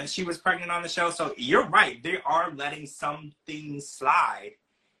that she was pregnant on the show. So you're right. They are letting some things slide,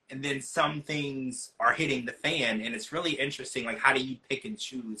 and then some things are hitting the fan. And it's really interesting. Like, how do you pick and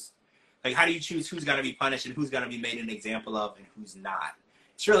choose? Like, how do you choose who's going to be punished and who's going to be made an example of and who's not?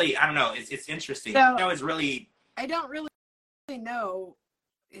 It's really, I don't know. It's interesting. So, the show is really. I don't really know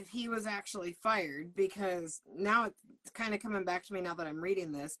if he was actually fired, because now it's kind of coming back to me now that I'm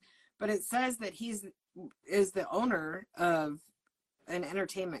reading this, but it says that is the owner of an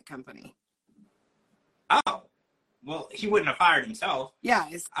entertainment company. Oh, well, he wouldn't have fired himself. Yeah.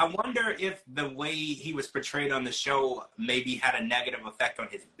 I wonder if the way he was portrayed on the show maybe had a negative effect on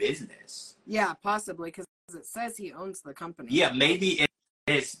his business. Yeah, possibly, because it says he owns the company. Yeah, maybe it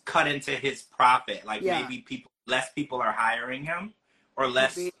is cut into his profit. Like, yeah. Maybe less people are hiring him, or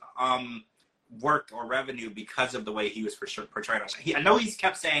less work or revenue because of the way he was portrayed on the show. I know he's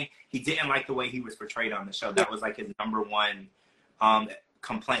kept saying he didn't like the way he was portrayed on the show. That was like his number one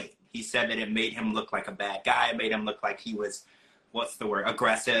complaint. He said that it made him look like a bad guy. It made him look like he was,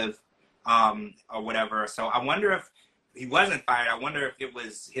 aggressive, or whatever. So I wonder if he wasn't fired. I wonder if it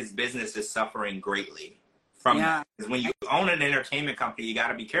was his business is suffering greatly from that. Because when you own an entertainment company, you got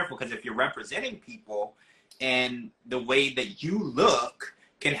to be careful, because if you're representing people, and the way that you look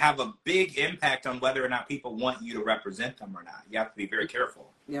can have a big impact on whether or not people want you to represent them or not. You have to be very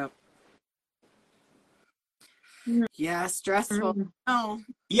careful. Yep. Yeah, stressful. Oh.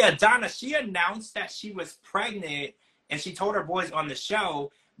 Yeah, Donna, she announced that she was pregnant, and she told her boys on the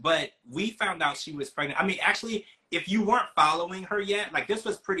show, but we found out she was pregnant. I mean, actually, if you weren't following her yet, like, this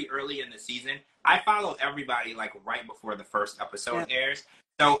was pretty early in the season. I follow everybody, like, right before the first episode airs.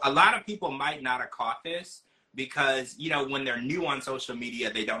 So a lot of people might not have caught this, because, you know, when they're new on social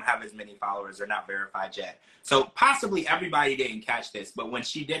media, they don't have as many followers. They're not verified yet. So possibly everybody didn't catch this. But when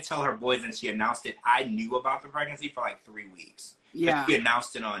she did tell her boys and she announced it, I knew about the pregnancy for like 3 weeks. Yeah. She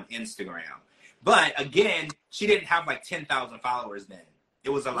announced it on Instagram. But again, she didn't have like 10,000 followers then. It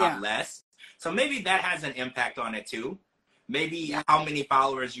was a lot less. So maybe that has an impact on it too. Maybe how many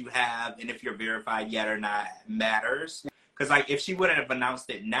followers you have and if you're verified yet or not matters. Because like if she wouldn't have announced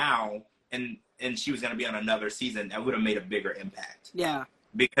it now, and she was going to be on another season, that would have made a bigger impact. Yeah.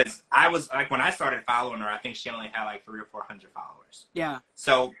 Because I was, like, when I started following her, I think she only had, like, 300 or 400 followers. Yeah.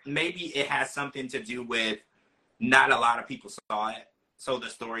 So maybe it has something to do with not a lot of people saw it, so the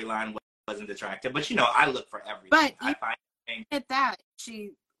storyline wasn't attractive. But, you know, I look for everything. But I find at that,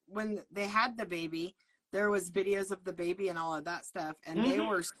 when they had the baby, there was videos of the baby and all of that stuff, and they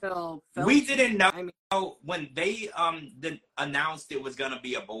were still filming. We didn't know. I mean, when they announced it was gonna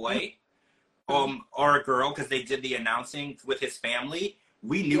be a boy or a girl, because they did the announcing with his family.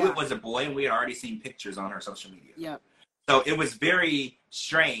 We knew it was a boy, and we had already seen pictures on her social media. Yep. So it was very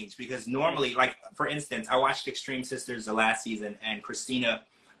strange because normally, like, for instance, I watched Extreme Sisters the last season, and Christina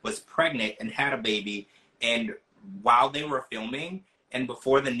was pregnant and had a baby. And while they were filming and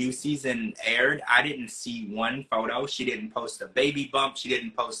before the new season aired, I didn't see one photo. She didn't post a baby bump. She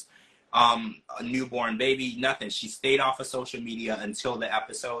didn't post a newborn baby, nothing. She stayed off of social media until the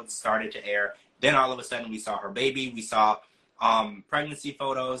episode started to air. Then all of a sudden we saw her baby. We saw pregnancy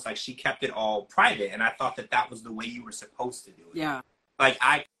photos. Like, she kept it all private, and I thought that was the way you were supposed to do it. Yeah. Like,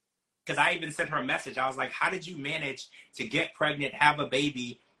 because I even sent her a message. I was like, how did you manage to get pregnant, have a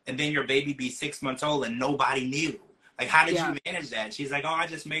baby, and then your baby be 6 months old and nobody knew? Like, how did you manage that? She's like, oh, I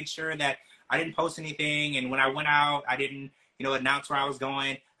just made sure that I didn't post anything, and when I went out, I didn't, announce where I was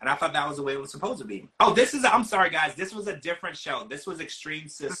going. And I thought that was the way it was supposed to be. Oh, I'm sorry, guys. This was a different show. This was Extreme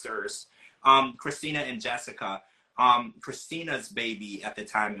Sisters, Christina and Jessica. Christina's baby at the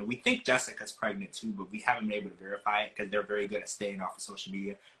time, and we think Jessica's pregnant too, but we haven't been able to verify it because they're very good at staying off of social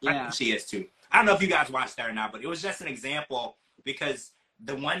media. I think she is too. I don't know if you guys watched that or not, but it was just an example because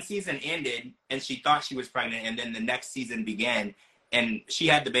the one season ended and she thought she was pregnant, and then the next season began and she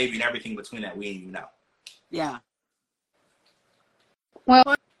had the baby and everything between that we didn't even know. Yeah.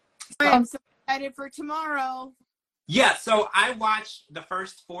 Well, I'm so excited for tomorrow. Yeah, so I watched the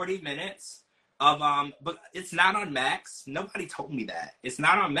first 40 minutes of but it's not on Max. Nobody told me that. It's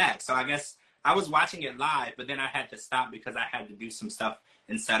not on Max. So I guess I was watching it live, but then I had to stop because I had to do some stuff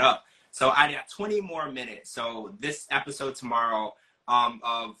and set up. So I got 20 more minutes. So this episode tomorrow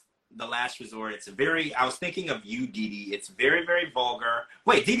of The Last Resort, I was thinking of you, Dee. It's very, very vulgar.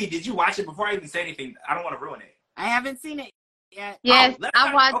 Wait, Dee, did you watch it before I even say anything? I don't want to ruin it. I haven't seen it yet. Yes,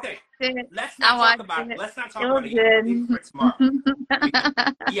 I watched it. Let's not talk about it. Let's not talk about it for tomorrow.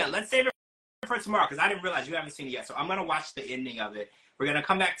 Yeah, let's save it for tomorrow because I didn't realize you haven't seen it yet. So I'm going to watch the ending of it. We're going to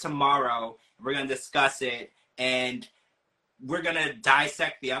come back tomorrow. We're going to discuss it, and we're going to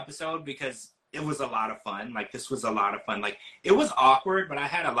dissect the episode because it was a lot of fun. Like, this was a lot of fun. Like, it was awkward, but I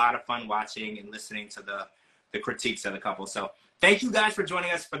had a lot of fun watching and listening to the critiques of the couple. So thank you guys for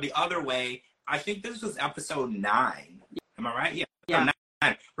joining us for The Other Way. I think this was episode 9. Am I right? Yeah.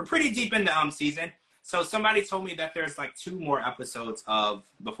 9. We're pretty deep in the season. So somebody told me that there's like 2 more episodes of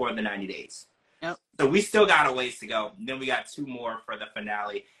Before the 90 Days. Yep. So we still got a ways to go. Then we got 2 more for the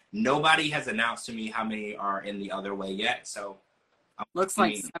finale. Nobody has announced to me how many are in The Other Way yet. So looks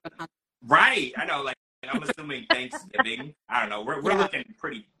like 700. Right. I know. Like, I'm assuming Thanksgiving. I don't know. We're looking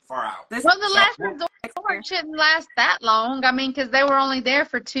pretty far out. Well, The Last Resort shouldn't last that long. I mean, because they were only there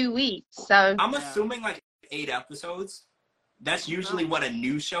for 2 weeks. So I'm assuming like 8 episodes. That's usually what a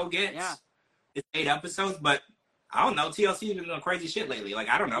new show gets. Yeah. It's 8 episodes, but I don't know. TLC has been doing crazy shit lately. Like,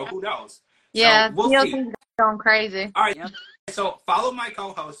 I don't know. Who knows? Yeah, so we'll TLC's going crazy. All right. Yep. So follow my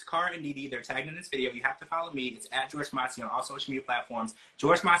co-hosts, Cara and Dee. They're tagged in this video. You have to follow me. It's at George Mossey on all social media platforms.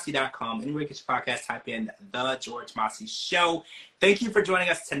 GeorgeMossey.com. Anywhere you get your podcast, type in The George Mossey Show. Thank you for joining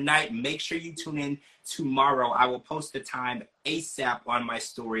us tonight. Make sure you tune in tomorrow. I will post the time ASAP on my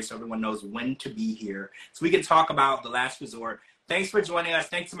story so everyone knows when to be here. So we can talk about The Last Resort. Thanks for joining us.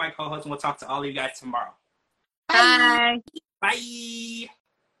 Thanks to my co-hosts, and we'll talk to all of you guys tomorrow. Bye. Bye.